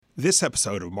This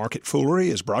episode of Market Foolery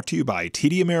is brought to you by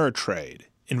TD Ameritrade.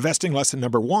 Investing lesson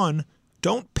number 1,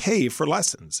 don't pay for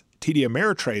lessons. TD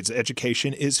Ameritrade's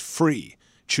education is free.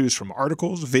 Choose from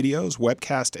articles, videos,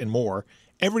 webcasts, and more,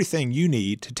 everything you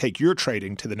need to take your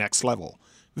trading to the next level.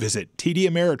 Visit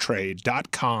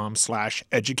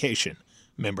tdameritrade.com/education.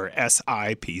 Member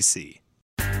SIPC.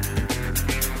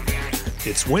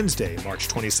 It's Wednesday, March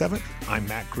 27th. I'm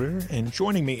Matt Greer, and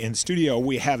joining me in studio,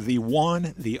 we have the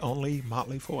one, the only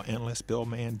Motley Fool analyst, Bill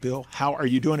Mann. Bill, how are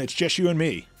you doing? It's just you and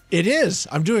me. It is.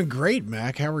 I'm doing great,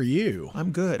 Mac. How are you?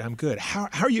 I'm good. How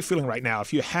are you feeling right now?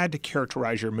 If you had to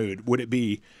characterize your mood, would it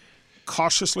be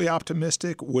cautiously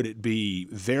optimistic? Would it be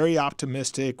very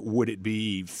optimistic? Would it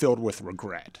be filled with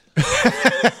regret?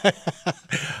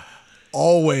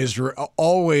 Always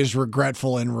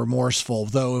regretful and remorseful,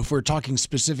 though if we're talking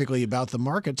specifically about the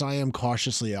markets, I am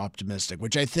cautiously optimistic,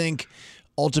 which I think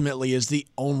ultimately is the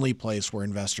only place where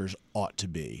investors ought to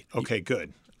be. Okay,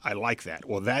 good. I like that.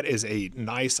 Well, that is a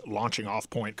nice launching off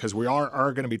point because we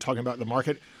are going to be talking about the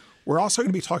market. We're also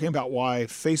going to be talking about why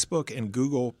Facebook and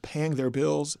Google paying their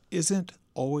bills isn't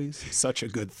always such a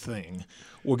good thing.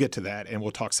 We'll get to that, and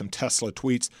we'll talk some Tesla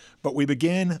tweets. But we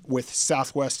begin with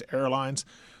Southwest Airlines.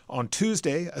 On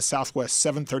Tuesday, a Southwest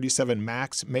 737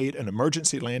 MAX made an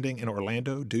emergency landing in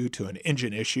Orlando due to an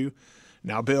engine issue.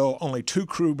 Now, Bill, only 2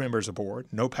 crew members aboard,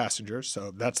 no passengers,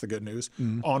 so that's the good news.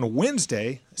 On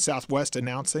Wednesday, Southwest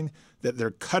announcing that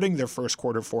they're cutting their first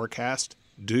quarter forecast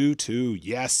due to,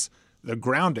 yes, the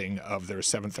grounding of their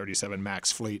 737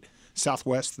 MAX fleet.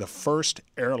 Southwest, the first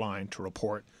airline to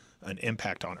report an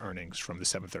impact on earnings from the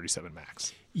 737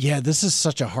 MAX. Yeah, this is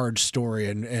such a hard story,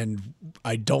 and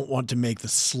I don't want to make the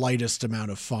slightest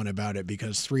amount of fun about it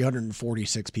because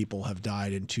 346 people have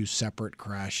died in 2 separate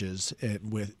crashes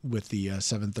with the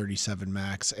 737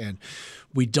 MAX, and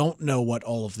we don't know what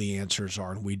all of the answers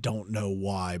are, and we don't know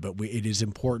why, but it is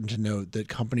important to note that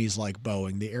companies like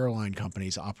Boeing, the airline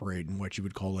companies, operate in what you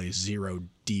would call a zero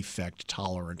defect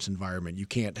tolerance environment. You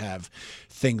can't have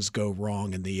things go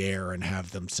wrong in the air and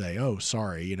have them say, oh,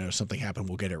 sorry, something happened,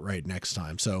 we'll get it right next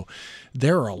time. So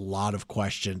there are a lot of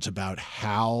questions about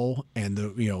how and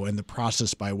the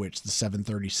process by which the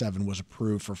 737 was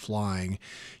approved for flying,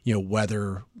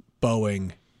 whether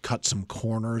Boeing cut some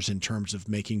corners in terms of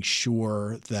making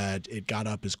sure that it got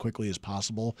up as quickly as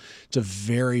possible. It's a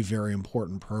very, very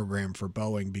important program for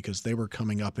Boeing because they were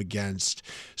coming up against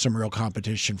some real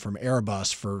competition from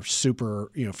Airbus for super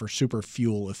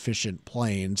fuel efficient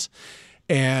planes.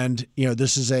 And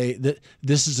this is a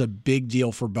big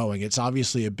deal for Boeing. It's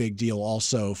obviously a big deal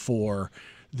also for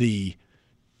the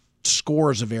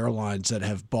scores of airlines that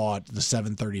have bought the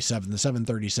 737. The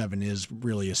 737 is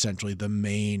really essentially the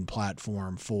main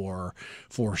platform for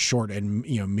short and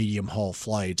medium haul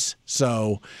flights.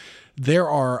 So there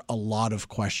are a lot of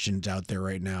questions out there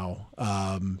right now,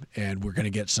 and we're going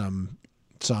to get some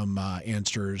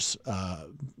answers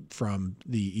from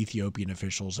the Ethiopian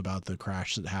officials about the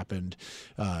crash that happened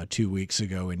 2 weeks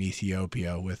ago in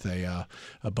Ethiopia with a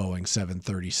Boeing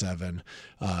 737.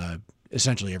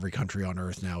 Essentially, every country on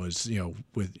Earth now has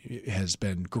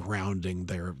been grounding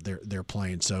their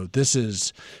planes. So this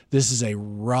is a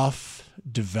rough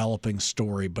developing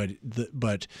story, but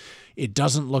it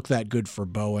doesn't look that good for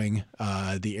Boeing.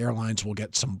 The airlines will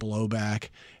get some blowback,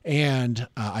 and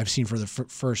I've seen for the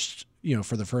first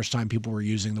time, people were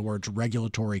using the words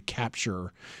regulatory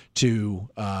capture to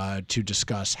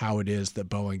discuss how it is that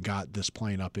Boeing got this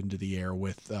plane up into the air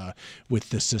with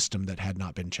this system that had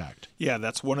not been checked. Yeah,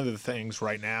 that's one of the things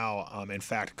right now. In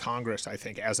fact, Congress, I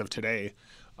think, as of today,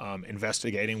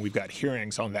 investigating. We've got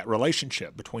hearings on that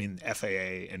relationship between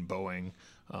FAA and Boeing.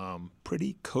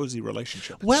 Pretty cozy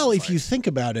relationship. Well, if you think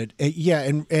about it,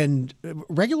 and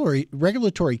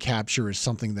regulatory capture is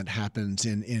something that happens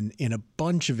in a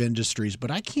bunch of industries,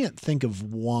 but I can't think of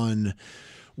one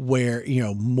where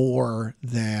more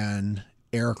than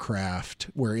aircraft,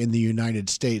 where in the United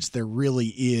States there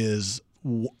really is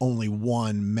only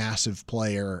one massive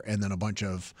player and then a bunch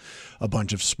of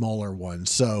smaller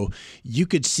ones. So you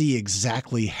could see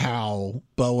exactly how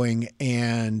Boeing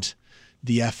and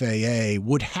the FAA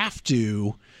would have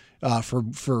to,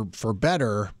 for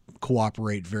better,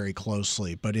 cooperate very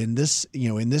closely. But in this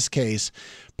case,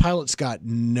 pilots got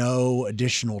no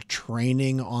additional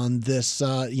training on this,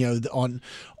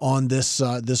 on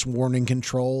this warning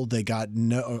control. They got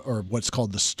no, or what's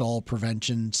called the stall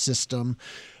prevention system.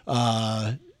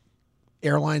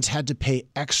 Airlines had to pay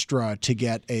extra to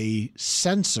get a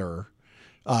sensor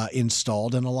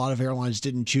installed, and a lot of airlines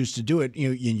didn't choose to do it.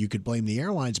 You could blame the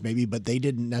airlines maybe, but they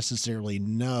didn't necessarily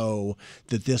know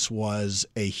that this was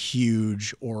a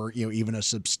huge or even a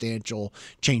substantial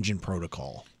change in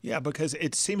protocol. Yeah, because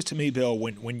it seems to me, Bill,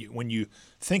 when you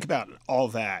think about all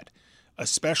that,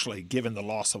 especially given the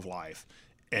loss of life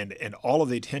and all of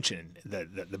the attention,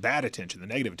 the bad attention, the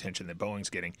negative attention that Boeing's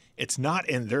getting, it's not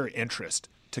in their interest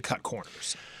to cut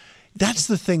corners. That's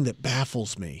the thing that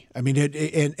baffles me. I mean,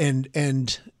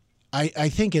 I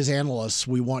think as analysts,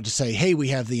 we want to say, hey, we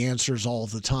have the answers all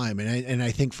the time. And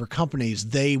I think for companies,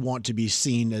 they want to be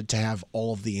seen to have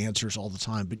all of the answers all the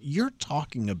time. But you're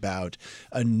talking about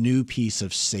a new piece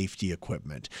of safety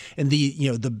equipment. And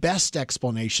the best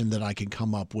explanation that I can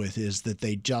come up with is that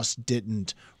they just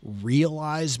didn't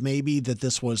realize maybe that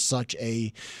this was such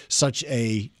a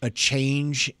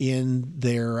change in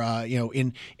their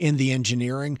in the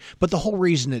engineering. But the whole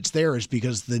reason it's there is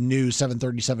because the new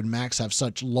 737 MAX have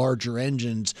such larger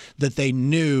engines that they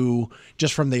knew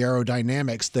just from the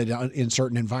aerodynamics that in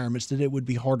certain environments that it would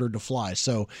be harder to fly.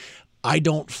 So I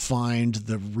don't find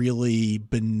the really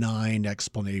benign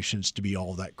explanations to be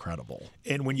all that credible.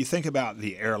 And when you think about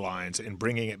the airlines and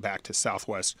bringing it back to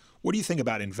Southwest, what do you think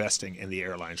about investing in the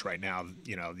airlines right now?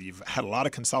 You've had a lot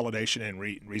of consolidation in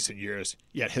recent years,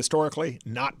 yet historically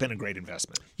not been a great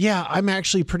investment. Yeah, I'm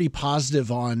actually pretty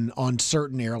positive on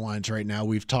certain airlines right now.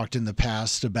 We've talked in the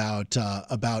past about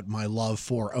my love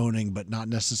for owning, but not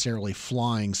necessarily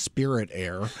flying, Spirit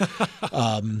Air.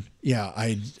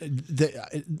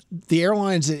 The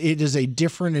airlines, it is a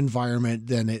different environment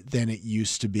than it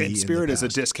used to be. And Spirit is a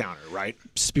discounter, right?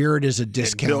 Spirit is a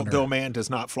discounter. Bill Mann does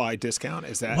not fly discount.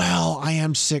 Is that? Well, I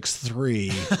am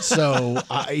 6'3", so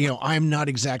I'm not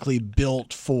exactly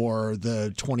built for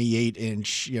the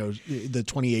 28-inch, the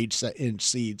 28-inch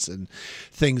seats and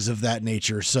things of that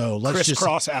nature. So let's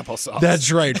crisscross applesauce.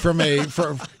 That's right. From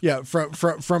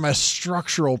a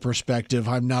structural perspective,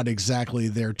 I'm not exactly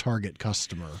their target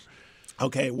customer.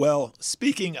 Okay, well,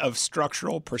 speaking of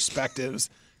structural perspectives,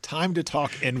 time to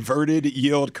talk inverted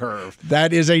yield curve.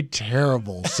 That is a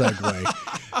terrible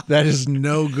segue. That is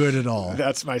no good at all.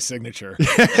 That's my signature.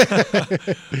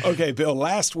 Okay, Bill,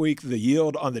 last week the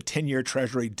yield on the 10-year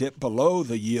Treasury dipped below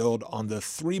the yield on the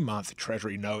 3-month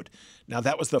Treasury note. Now,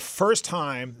 that was the first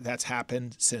time that's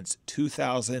happened since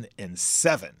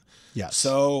 2007. Yes.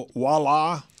 So,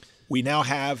 voila, we now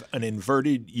have an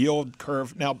inverted yield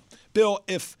curve. Now, Bill,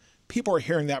 if people are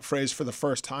hearing that phrase for the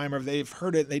first time or they've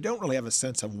heard it, they don't really have a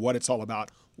sense of what it's all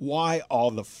about. Why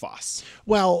all the fuss?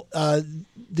 Well, the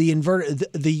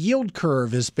yield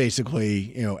curve is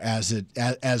basically,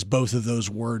 as both of those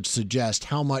words suggest,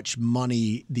 how much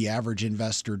money the average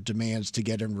investor demands to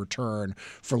get in return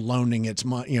for loaning its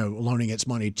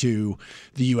money to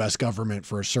the U.S. government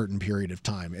for a certain period of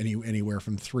time, anywhere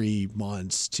from 3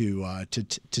 months to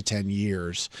 10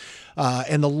 years.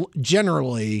 And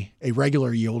generally, a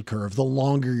regular yield curve, the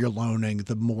longer you're loaning,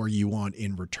 the more you want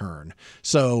in return.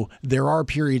 So there are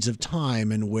periods of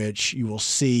time in which you will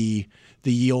see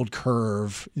the yield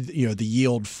curve, the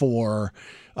yield for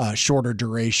shorter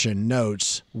duration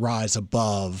notes rise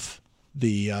above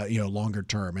the longer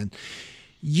term. And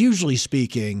usually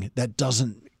speaking, it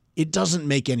doesn't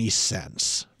make any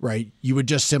sense, right? You would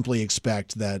just simply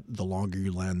expect that the longer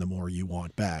you lend, the more you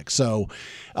want back. So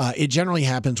it generally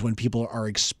happens when people are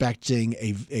expecting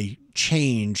a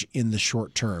change in the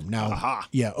short term. Now,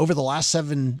 over the last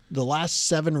seven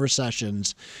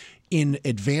recessions, in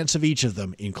advance of each of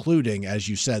them, including, as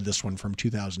you said, this one from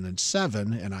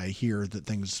 2007, and I hear that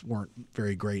things weren't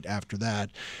very great after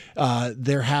that,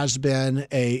 there has been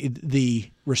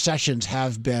the recessions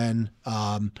have been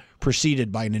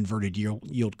preceded by an inverted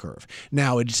yield curve.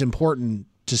 Now, it's important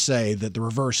to say that the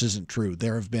reverse isn't true.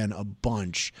 There have been a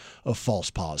bunch of false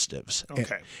positives.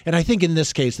 Okay. And I think in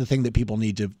this case, the thing that people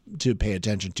need to pay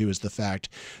attention to is the fact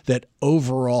that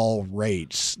overall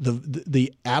rates,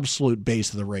 the absolute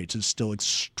base of the rates is still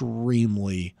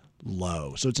extremely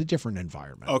low. So it's a different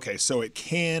environment. Okay, so it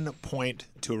can point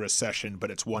to a recession, but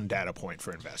it's one data point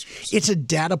for investors. It's a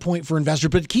data point for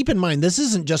investors, but keep in mind, this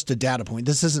isn't just a data point.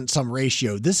 This isn't some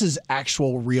ratio. This is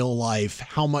actual real life.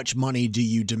 How much money do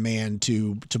you demand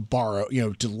to borrow,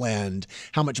 to lend?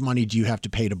 How much money do you have to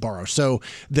pay to borrow? So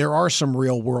there are some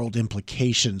real world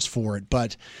implications for it,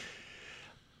 but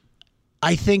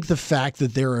I think the fact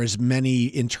that there are as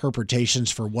many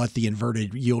interpretations for what the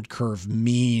inverted yield curve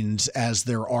means as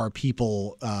there are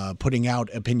people putting out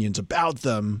opinions about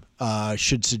them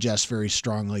should suggest very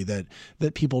strongly that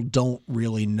people don't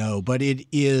really know. But it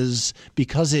is,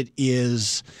 because it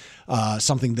is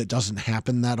something that doesn't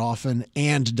happen that often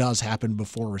and does happen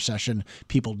before recession,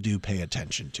 people do pay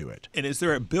attention to it. And is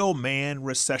there a Bill Mann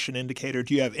recession indicator?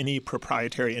 Do you have any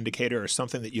proprietary indicator or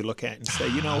something that you look at and say,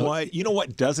 you know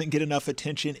what doesn't get enough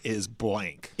attention is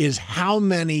blank? Is how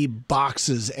many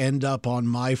boxes end up on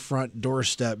my front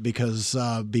doorstep because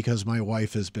my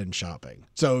wife has been shopping.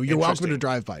 So you're welcome to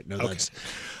drive by. No, okay.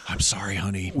 I'm sorry,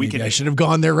 honey. I should have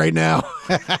gone there right now.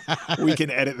 We can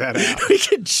edit that out. We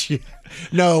can.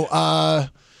 No,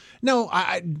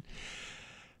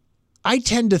 I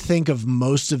tend to think of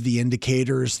most of the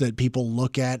indicators that people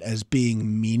look at as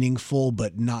being meaningful,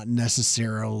 but not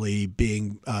necessarily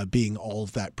being all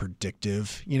of that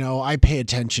predictive. I pay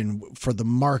attention for the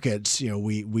markets.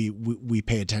 We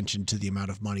pay attention to the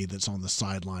amount of money that's on the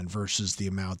sideline versus the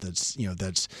amount that's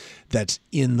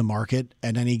in the market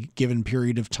at any given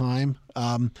period of time.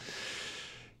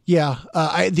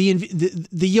 The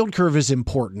yield curve is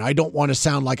important. I don't want to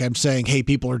sound like I'm saying, hey,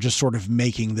 people are just sort of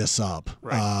making this up.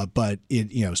 Right. But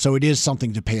so it is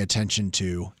something to pay attention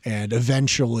to. And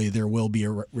eventually there will be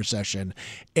a recession.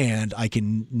 And I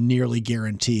can nearly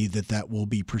guarantee that will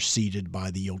be preceded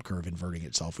by the yield curve inverting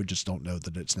itself. We just don't know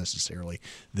that it's necessarily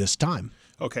this time.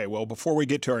 Okay, well, before we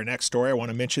get to our next story, I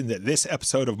want to mention that this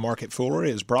episode of Market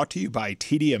Foolery is brought to you by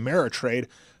TD Ameritrade.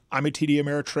 I'm a TD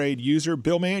Ameritrade user.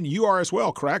 Bill Mann, you are as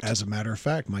well, correct? As a matter of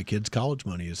fact, my kids' college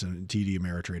money is in TD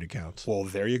Ameritrade accounts. Well,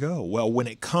 there you go. Well, when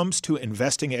it comes to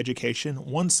investing education,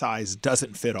 one size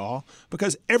doesn't fit all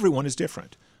because everyone is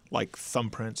different. Like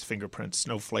thumbprints, fingerprints,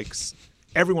 snowflakes.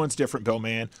 Everyone's different, Bill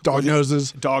Mann. Dog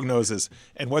noses. Dog noses.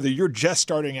 And whether you're just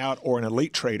starting out or an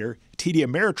elite trader, TD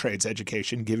Ameritrade's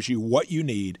education gives you what you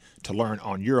need to learn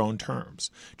on your own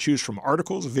terms. Choose from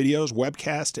articles, videos,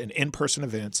 webcasts, and in-person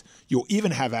events. You'll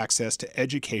even have access to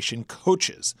education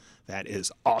coaches. That is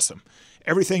awesome.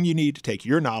 Everything you need to take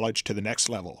your knowledge to the next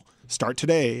level. Start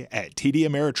today at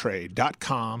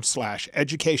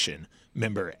tdameritrade.com/education,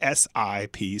 member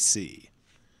SIPC.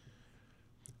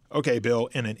 Okay, Bill,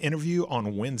 in an interview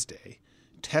on Wednesday,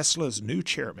 Tesla's new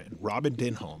chairman, Robin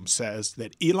Denholm, says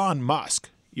that Elon Musk,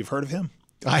 you've heard of him?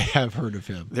 I have heard of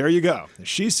him. There you go.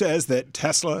 She says that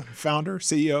Tesla founder,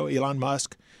 CEO Elon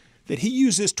Musk, that he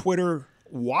uses Twitter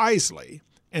wisely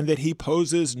and that he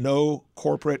poses no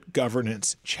corporate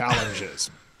governance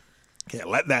challenges. Okay,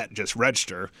 let that just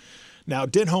register. Now,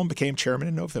 Denholm became chairman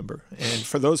in November, and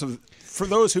for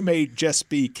those who may just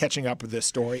be catching up with this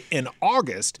story, in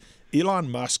August,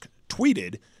 Elon Musk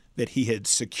tweeted that he had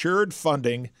secured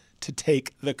funding to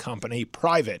take the company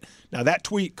private. Now, that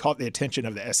tweet caught the attention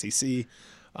of the SEC.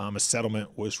 A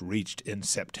settlement was reached in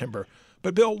September.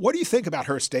 But, Bill, what do you think about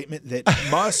her statement that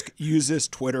Musk uses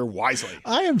Twitter wisely?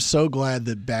 I am so glad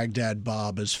that Baghdad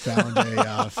Bob has found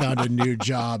a new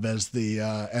job as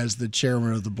the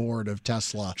chairman of the board of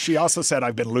Tesla. She also said,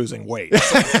 I've been losing weight.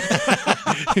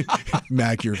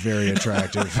 Mac, you're very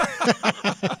attractive.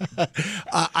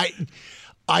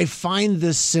 I find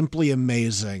this simply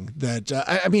amazing that,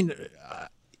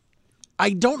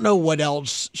 I don't know what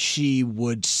else she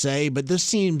would say, but this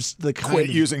seems the kind Quit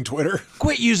using Twitter.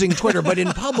 Quit using Twitter. But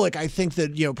in public, I think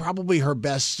that, probably her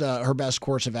best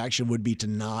course of action would be to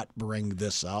not bring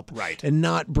this up. Right. And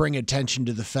not bring attention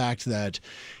to the fact that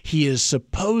he is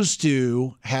supposed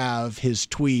to have his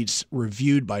tweets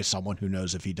reviewed by someone who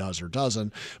knows if he does or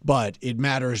doesn't. But it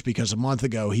matters because a month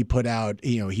ago he put out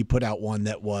one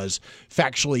that was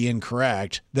factually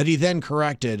incorrect that he then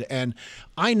corrected. And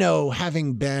I know,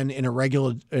 having been in a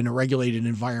regulated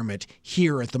environment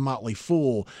here at the Motley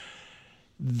Fool,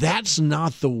 that's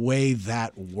not the way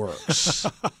that works.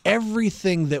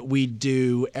 Everything that we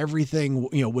do,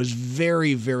 was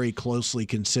very, very closely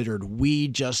considered. We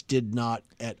just did not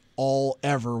at all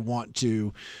ever want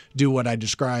to do what I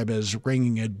describe as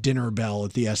ringing a dinner bell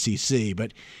at the SEC,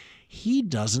 but he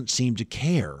doesn't seem to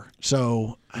care.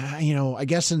 So, I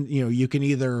guess, you can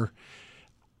either...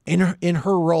 In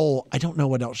her role, I don't know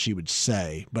what else she would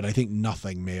say, but I think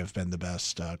nothing may have been the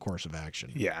best course of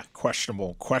action. Yeah,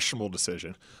 questionable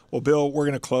decision. Well, Bill, we're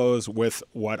going to close with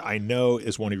what I know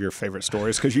is one of your favorite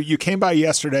stories, because you came by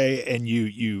yesterday and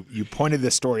you pointed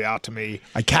this story out to me.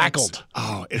 I cackled.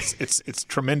 It's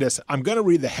tremendous. I'm going to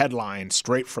read the headline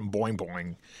straight from Boing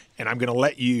Boing, and I'm going to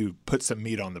let you put some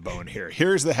meat on the bone here.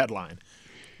 Here's the headline.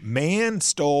 Man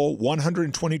stole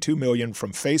 $122 million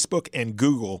from Facebook and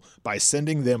Google by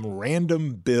sending them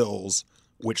random bills,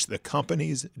 which the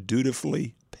companies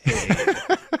dutifully paid.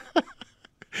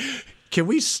 Can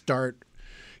we start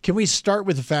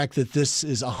with the fact that this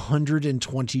is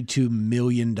 $122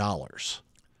 million?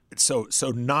 So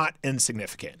not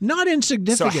insignificant. Not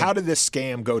insignificant. So how did this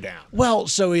scam go down? Well,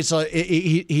 so he's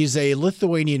a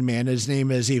Lithuanian man. His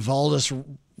name is Evaldus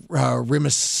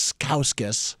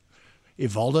Rimiskauskis.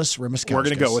 Evaldus Rimiskauskis. We're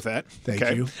going to go with that. Thank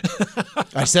you.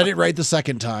 I said it right the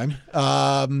second time.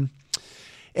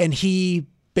 And he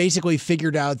basically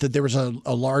figured out that there was a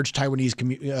large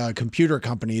Taiwanese computer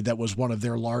company that was one of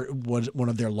their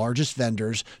largest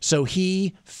vendors. So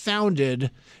he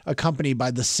founded a company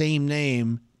by the same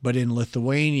name, but in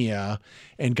Lithuania,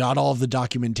 and got all of the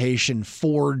documentation,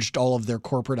 forged all of their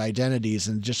corporate identities,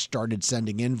 and just started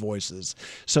sending invoices.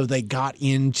 So they got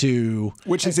into...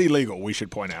 Which is illegal, we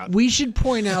should point out. We should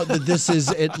point out that this is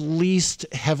at least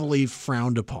heavily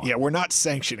frowned upon. Yeah, we're not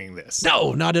sanctioning this.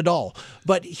 No, not at all.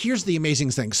 But here's the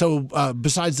amazing thing. So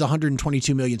besides the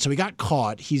 $122 million, so he got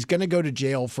caught. He's going to go to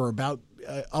jail for about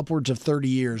upwards of 30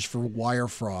 years for wire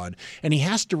fraud, and he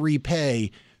has to repay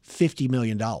 $50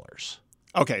 million.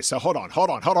 Okay, so hold on.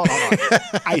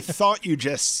 I thought you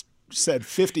just said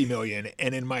 50 million,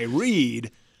 and in my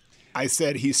read, I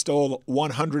said he stole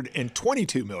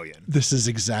 122 million. This is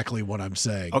exactly what I'm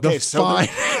saying. Okay, so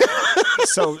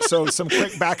some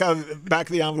quick back of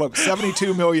the envelope,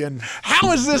 72 million.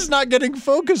 How is this not getting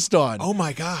focused on? Oh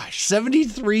my gosh.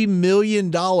 $73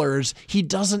 million he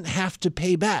doesn't have to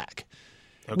pay back.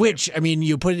 Okay. Which, I mean,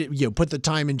 you put the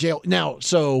time in jail. Now,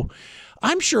 so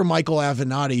I'm sure Michael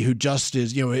Avenatti, who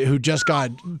just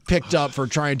got picked up for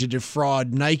trying to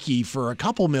defraud Nike for a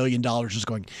couple $1 million, is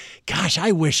going, gosh,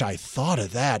 I wish I thought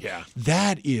of that. Yeah.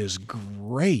 That is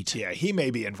great. Yeah, he may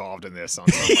be involved in this on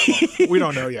some level. We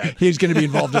don't know yet. He's going to be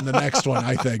involved in the next one,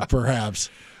 I think,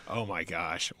 perhaps. Oh my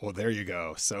gosh. Well, there you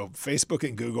go. So Facebook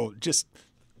and Google just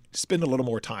spend a little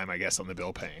more time, I guess, on the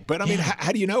bill paying. But I mean,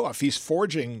 how do you know if he's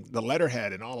forging the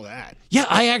letterhead and all of that? Yeah,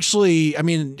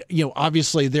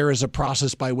 obviously there is a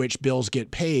process by which bills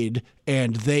get paid,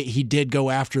 and he did go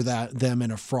after them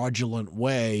in a fraudulent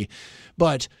way.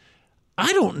 But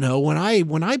I don't know. When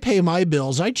I pay my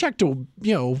bills, I check to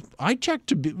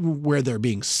where they're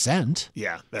being sent.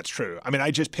 Yeah, that's true. I mean,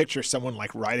 I just picture someone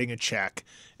like writing a check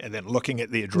and then looking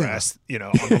at the address, on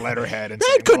the letterhead, and that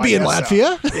saying, could be in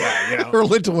Latvia, or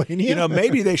Lithuania.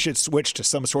 Maybe they should switch to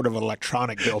some sort of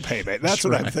electronic bill payment. That's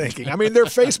what I'm thinking. I mean, they're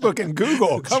Facebook and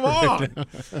Google. Come on,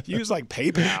 use like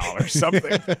PayPal or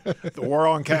something. The war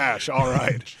on cash. All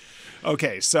right.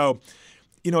 Okay, so.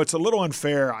 It's a little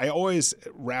unfair. I always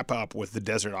wrap up with the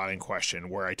desert island question,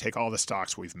 where I take all the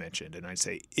stocks we've mentioned and I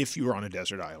say, if you were on a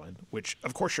desert island, which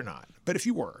of course you're not, but if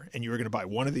you were and you were going to buy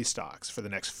one of these stocks for the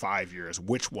next 5 years,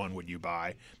 which one would you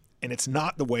buy? And it's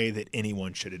not the way that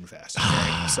anyone should invest.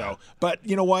 Okay? But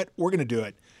you know what? We're going to do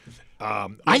it.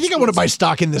 I think I want to buy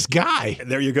stock in this guy.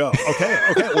 There you go. Okay.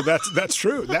 Well, that's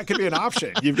true. That could be an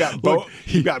option. You've got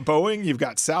Boeing, you've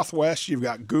got Southwest, you've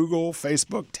got Google,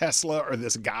 Facebook, Tesla, or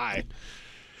this guy.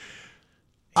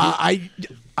 I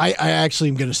actually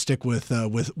am going to stick with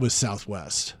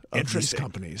Southwest of these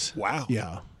companies. Wow.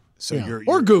 Yeah. So you're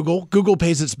or Google. Google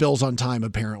pays its bills on time,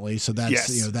 apparently. So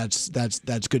that's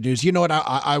that's good news. You know what?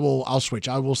 I'll switch.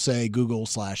 I will say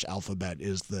Google/Alphabet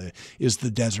is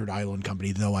the desert island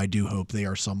company, though I do hope they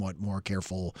are somewhat more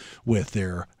careful with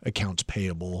their accounts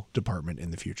payable department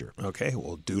in the future. Okay,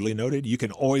 well, duly noted. You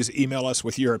can always email us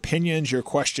with your opinions, your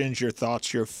questions, your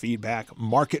thoughts, your feedback.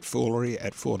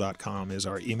 Marketfoolery@fool.com is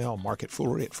our email.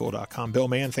 Marketfoolery@fool.com. Bill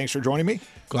Mann, thanks for joining me.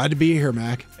 Glad to be here,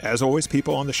 Mac. As always,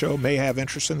 people on the show may have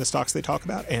interest in the stocks they talk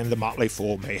about, and the Motley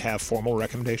Fool may have formal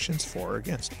recommendations for or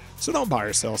against. So don't buy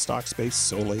or sell stocks based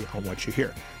solely on what you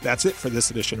hear. That's it for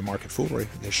this edition of Market Foolery.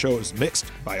 The show is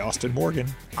mixed by Austin Morgan.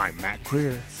 I'm Matt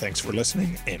Greer. Thanks for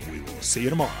listening, and we will see you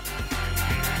tomorrow.